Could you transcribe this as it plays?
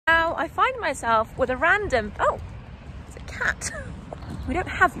I find myself with a random, oh, it's a cat. We don't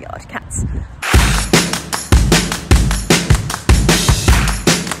have yard cats.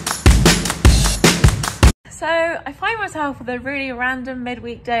 So I find myself with a really random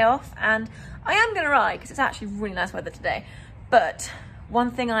midweek day off, and I am gonna ride because it's actually really nice weather today. But one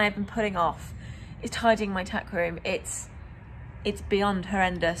thing I have been putting off is tidying my tack room. It's beyond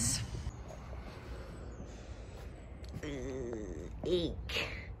horrendous. Eek.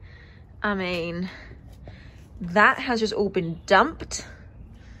 I mean, that has just all been dumped.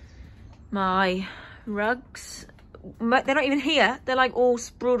 My rugs, they're not even here. They're like all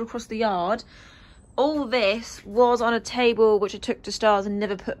sprawled across the yard. All this was on a table which I took to Stars and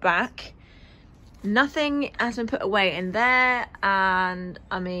never put back. Nothing has been put away in there, and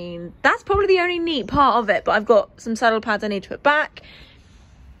I mean, that's probably the only neat part of it, but I've got some saddle pads I need to put back.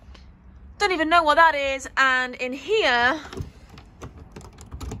 Don't even know what that is. And in here,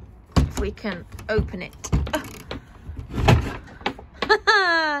 if we can open it.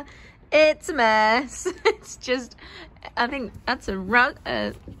 It's a mess. It's just, I think that's a rug.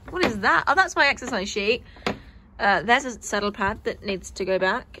 What is that? Oh, that's my exercise sheet. There's a saddle pad that needs to go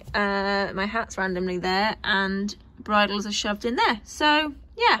back. My hat's randomly there, and bridles are shoved in there. So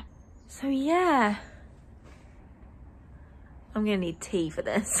yeah. I'm gonna need tea for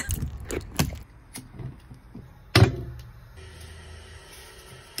this.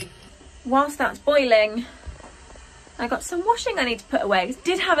 Whilst that's boiling, I got some washing I need to put away. I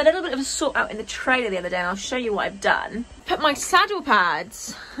did have a little bit of a sort out in the trailer the other day, and I'll show you what I've done. Put my saddle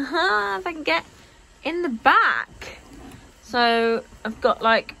pads, if I can get in the back. So I've got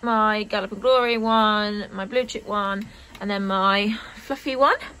like my Gallop and Glory one, my blue chip one, and then my fluffy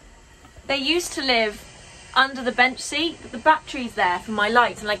one. They used to live under the bench seat, but the battery's there for my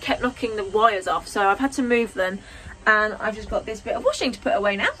lights, and I kept knocking the wires off, so I've had to move them, and I've just got this bit of washing to put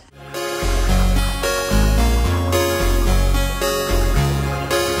away now.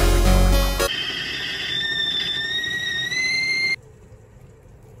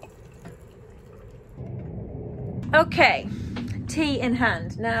 Okay, tea in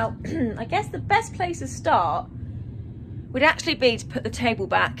hand. Now, I guess the best place to start would actually be to put the table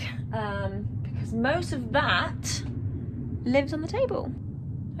back, because most of that lives on the table.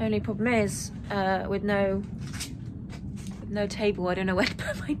 Only problem is, with no table, I don't know where to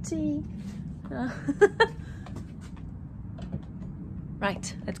put my tea.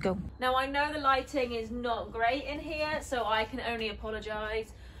 Right, let's go. Now, I know the lighting is not great in here, so I can only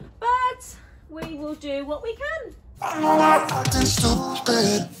apologise, but we will do what we can. I know I'm acting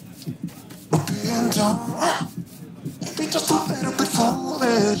stupid, but being dumb, be just a little bit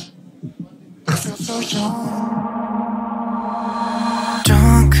foolish. I feel so young.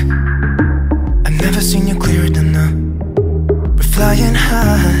 Drunk, I've never seen you clearer than now. We're flying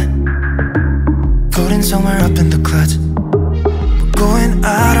high, floating somewhere up in the clouds. We're going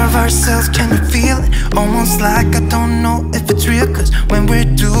out of ourselves, can you feel it? Almost like I don't know if it's real, cause when we're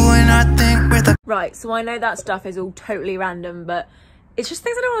doing our thing, we're the... Right, so I know that stuff is all totally random, but it's just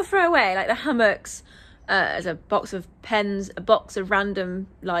things I don't want to throw away, like the hammocks, there's a box of pens, a box of random,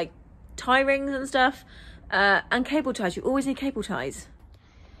 like, tie rings and stuff, and cable ties. You always need cable ties.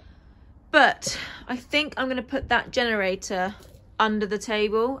 But I think I'm going to put that generator under the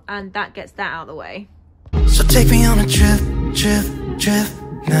table, and that gets that out of the way. So take me on a trip,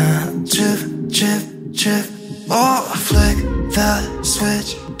 now, trip. Oh, flick the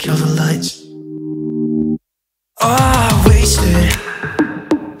switch, kill the lights. Oh, wasted.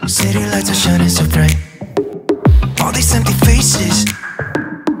 City lights are shining so bright. All these empty faces.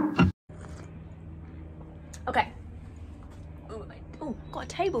 Okay. Oh, got a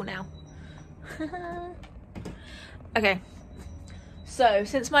table now. Okay. So,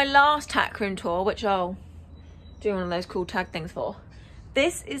 since my last tack room tour, which I'll do one of those cool tag things for,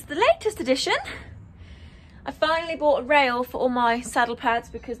 this is the latest edition. I finally bought a rail for all my saddle pads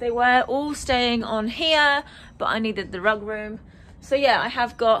because they were all staying on here, but I needed the rug room. So yeah, I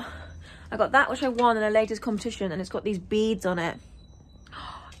got that which I won in the latest competition, and it's got these beads on it.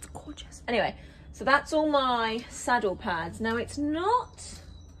 Oh, it's gorgeous. Anyway, so that's all my saddle pads. Now it's not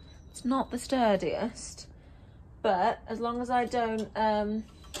the sturdiest, but as long as I don't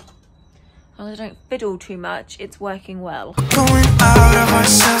fiddle too much, it's working well. Going out of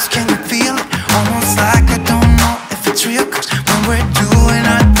ourselves, can you feel it? Almost like I don't know if it's real, cause when we're doing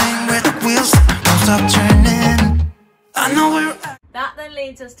our thing, where the wheels won't stop turning. I know we're... That then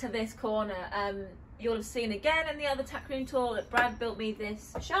leads us to this corner. You'll have seen again in the other tack room tour that Brad built me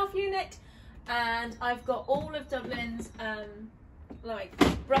this shelf unit, and I've got all of Dublin's like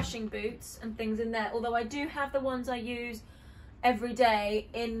brushing boots and things in there, although I do have the ones I use every day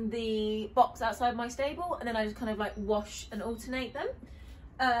in the box outside my stable, and then I just kind of like wash and alternate them.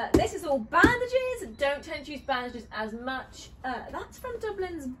 This is all bandages. Don't tend to use bandages as much. That's from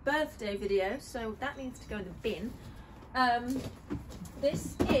Dublin's birthday video, so that needs to go in the bin.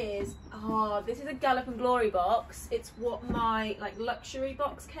 This is a Gallop and Glory box. It's what my like luxury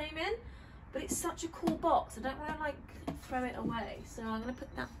box came in, but it's such a cool box. I don't want to like throw it away, so I'm gonna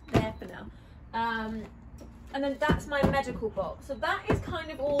put that there for now. And then that's my medical box. So that is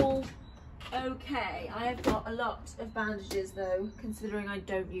kind of all okay. I have got a lot of bandages though, considering I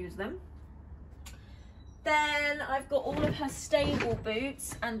don't use them. Then I've got all of her stable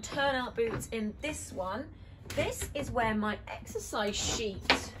boots and turnout boots in this one. This is where my exercise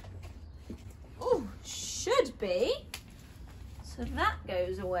sheet should be. So that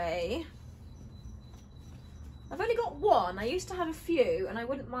goes away. I've only got one. I used to have a few and I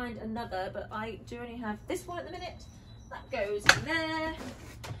wouldn't mind another, but I do only have this one at the minute. That goes in there.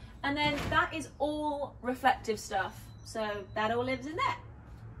 And then that is all reflective stuff. So that all lives in there.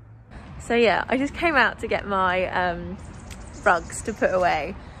 So yeah, I just came out to get my rugs to put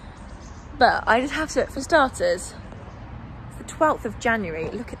away. But I just have to, for starters, it's the 12th of January.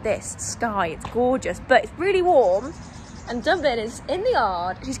 Look at this sky, it's gorgeous, but it's really warm. And Dublin is in the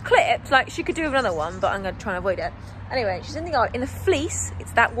yard. She's clipped, like she could do another one, but I'm going to try and avoid it. Anyway, she's in the yard in a fleece.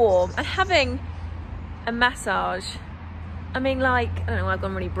 It's that warm. And having a massage, I mean, like, I don't know, I've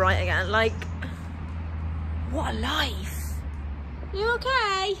gone really bright again. Like, what a life. You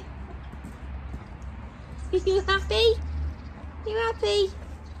okay? You happy? You happy?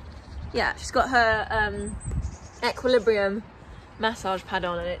 Yeah, she's got her Equilibrium massage pad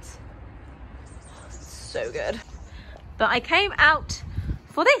on and it's so good. But I came out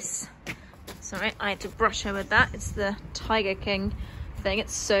for this. Sorry, I had to brush her with that. It's the Tiger King thing.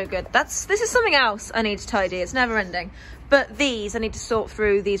 It's so good. This is something else I need to tidy. It's never ending. But these, I need to sort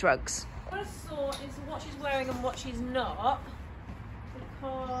through these rugs. What I sort is what she's wearing and what she's not.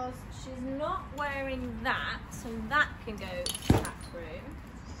 Because she's not wearing that, so that can go to that room.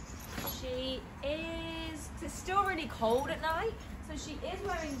 She is, it's still really cold at night, so she is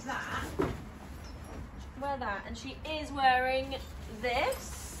wearing that. Wear that, and she is wearing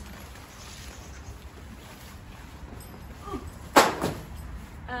this.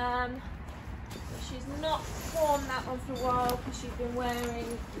 She's not worn that one for a while because she's been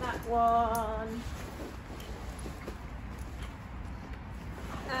wearing that one.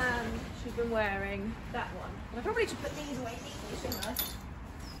 And she's been wearing that one. I probably should put these away neatly, shouldn't I?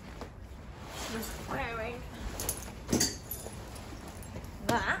 She's wearing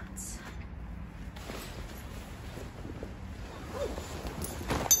that.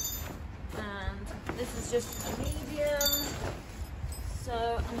 And this is just a medium. So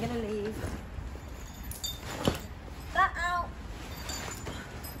I'm gonna leave that out.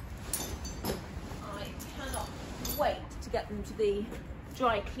 I cannot wait to get them to the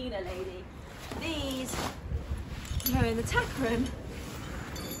dry cleaner lady. These go in the tack room.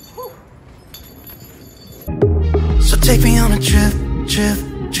 Whew. So take me on a trip, nah,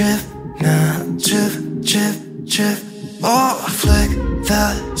 trip. Oh, I flick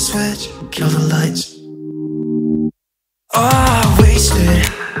the switch, kill the lights. Oh, wasted.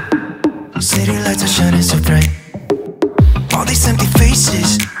 City lights are shining so bright. All these empty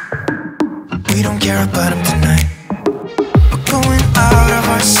faces, we don't care about them tonight. We're going out of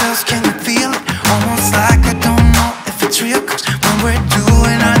ourselves, can you feel it? Almost like I don't know if it's real, 'cause when we're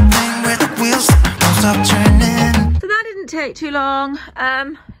doing our thing where the wheels won't stop turning. So that didn't take too long.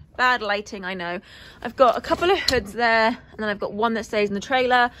 Bad lighting, I know. I've got a couple of hoods there, and then I've got one that stays in the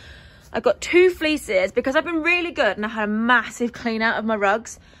trailer. I've got 2 fleeces because I've been really good and I had a massive clean out of my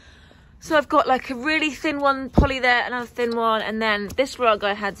rugs. So I've got like a really thin one, poly there, another thin one, and then this rug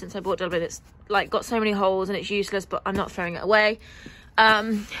I had since I bought Dublin. It's like got so many holes and it's useless, but I'm not throwing it away.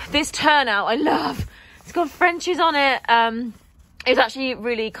 This turnout I love. It's got Frenchies on it. It's actually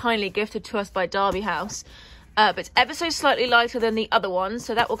really kindly gifted to us by Derby House. But it's ever so slightly lighter than the other one,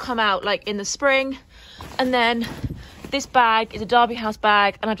 so that will come out like in the spring. And then this bag is a Derby House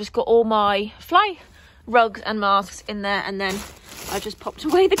bag, and I've just got all my fly rugs and masks in there, and then I just popped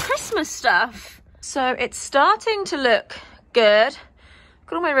away the Christmas stuff. So it's starting to look good.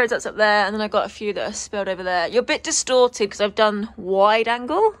 Got all my rosettes up there, and then I've got a few that are spilled over there. You're a bit distorted because I've done wide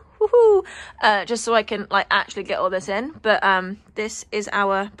angle. Woohoo! Just so I can like actually get all this in. But this is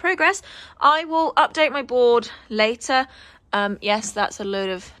our progress. I will update my board later. Yes, that's a load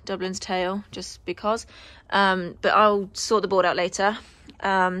of Dublin's tail, just because. But I'll sort the board out later.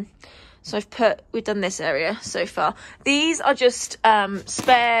 So we've done this area so far. These are just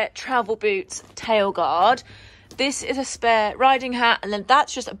spare travel boots tail guard. This is a spare riding hat, and then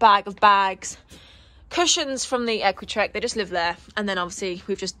that's just a bag of bags. Cushions from the Equitrek, they just live there. And then obviously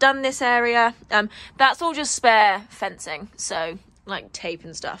we've just done this area. That's all just spare fencing, so like tape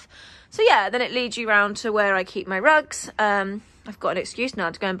and stuff. So yeah, then it leads you around to where I keep my rugs. I've got an excuse now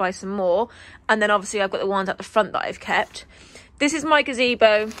to go and buy some more. And then obviously I've got the ones at the front that I've kept. This is my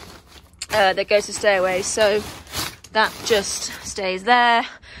gazebo that goes to stairways, so that just stays there.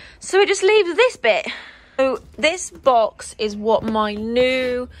 So it just leaves this bit. So this box is what my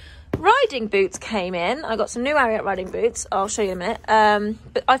new riding boots came in. I got some new Ariat riding boots. I'll show you in a minute.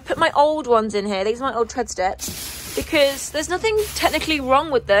 But I've put my old ones in here. These are my old tread steps because there's nothing technically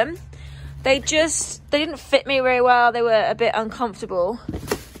wrong with them. They didn't fit me very well. They were a bit uncomfortable,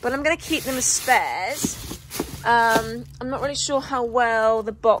 but I'm going to keep them as spares. I'm not really sure how well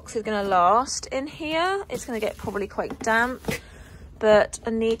the box is going to last in here. It's going to get probably quite damp, but I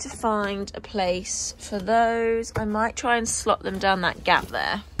need to find a place for those. I might try and slot them down that gap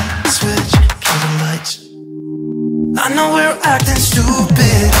there. Switch, kill the lights. I know we're acting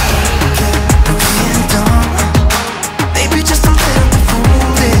stupid, we're being dumb, maybe just a little bit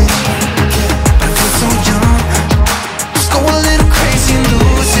foolish, but I feel so young. Just go a little crazy and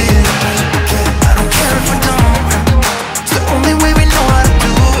lose it. I don't care if we're dumb, it's the only way we know how to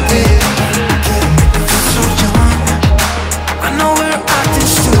do it. Make me feel so young. I know we're acting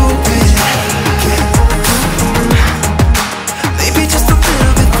stupid, maybe just a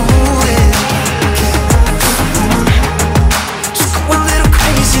little bit foolish. Just go a little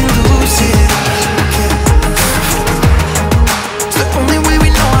crazy and lose it. It's the only way we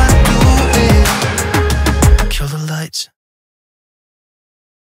know how to do it. Kill the lights.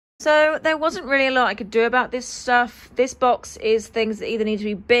 So there wasn't really a lot I could do about this stuff. This box is things that either need to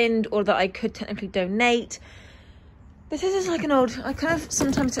be binned or that I could technically donate. This is like an old, I kind of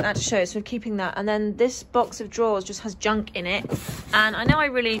sometimes take that to show, so we're keeping that. And then this box of drawers just has junk in it. And I know I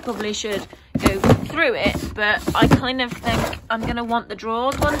really probably should go through it, but I kind of think I'm going to want the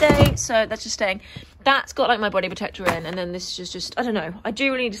drawers one day. So that's just staying. That's got like my body protector in. And then this is just, I don't know. I do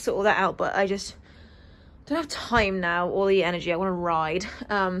really need to sort all that out, but I just don't have time now or the energy. I want to ride.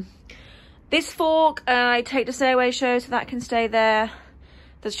 This fork, I take to stairway show, so that can stay there.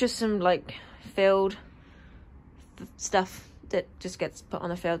 There's just some like filled stuff that just gets put on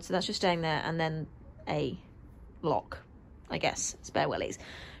the field, so that's just staying there. And then a lock, I guess, spare wellies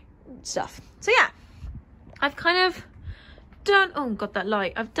stuff. So yeah, I've kind of done, oh god, that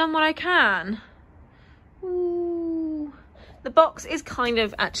light, I've done what I can. Ooh. The box is kind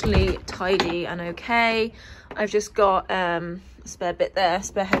of actually tidy and okay. I've just got a spare bit there,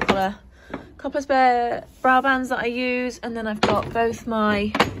 spare head collar, a couple of spare brow bands that I use, and then I've got both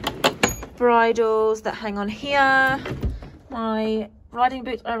my bridles that hang on here, my riding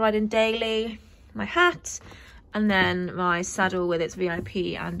boots I ride in daily, my hat, and then my saddle with its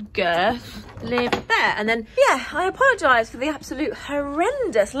VIP and girth live there. And then yeah, I apologise for the absolute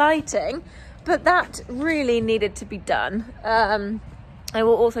horrendous lighting, but that really needed to be done. I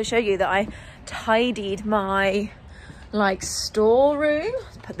will also show you that I tidied my like storeroom.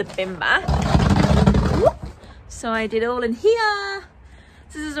 Put the bin back. So I did all in here.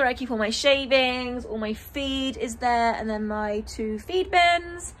 This is where I keep all my shavings, all my feed is there, and then my 2 feed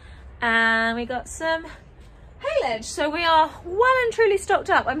bins. And we got some haylage. So we are well and truly stocked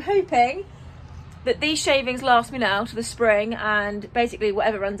up. I'm hoping that these shavings last me now to the spring, and basically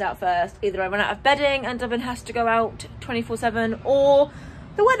whatever runs out first. Either I run out of bedding and Dublin has to go out 24/7, or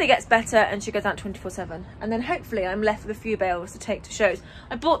the weather gets better and she goes out 24/7. And then hopefully I'm left with a few bales to take to shows.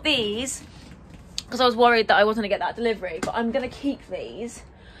 I bought these because I was worried that I wasn't gonna get that delivery, but I'm gonna keep these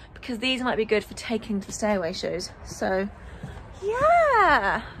because these might be good for taking to the stairway shows. So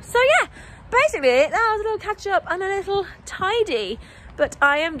yeah, basically that was a little catch up and a little tidy. But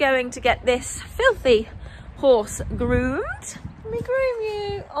I am going to get this filthy horse groomed. Let me groom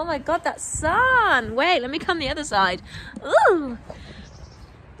you. Oh my god, that sun. Wait, let me come the other side. Ooh.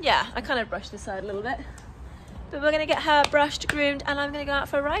 Yeah, I kind of brushed this side a little bit. But we're going to get her brushed, groomed, and I'm going to go out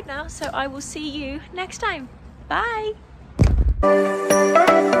for a ride now. So I will see you next time. Bye.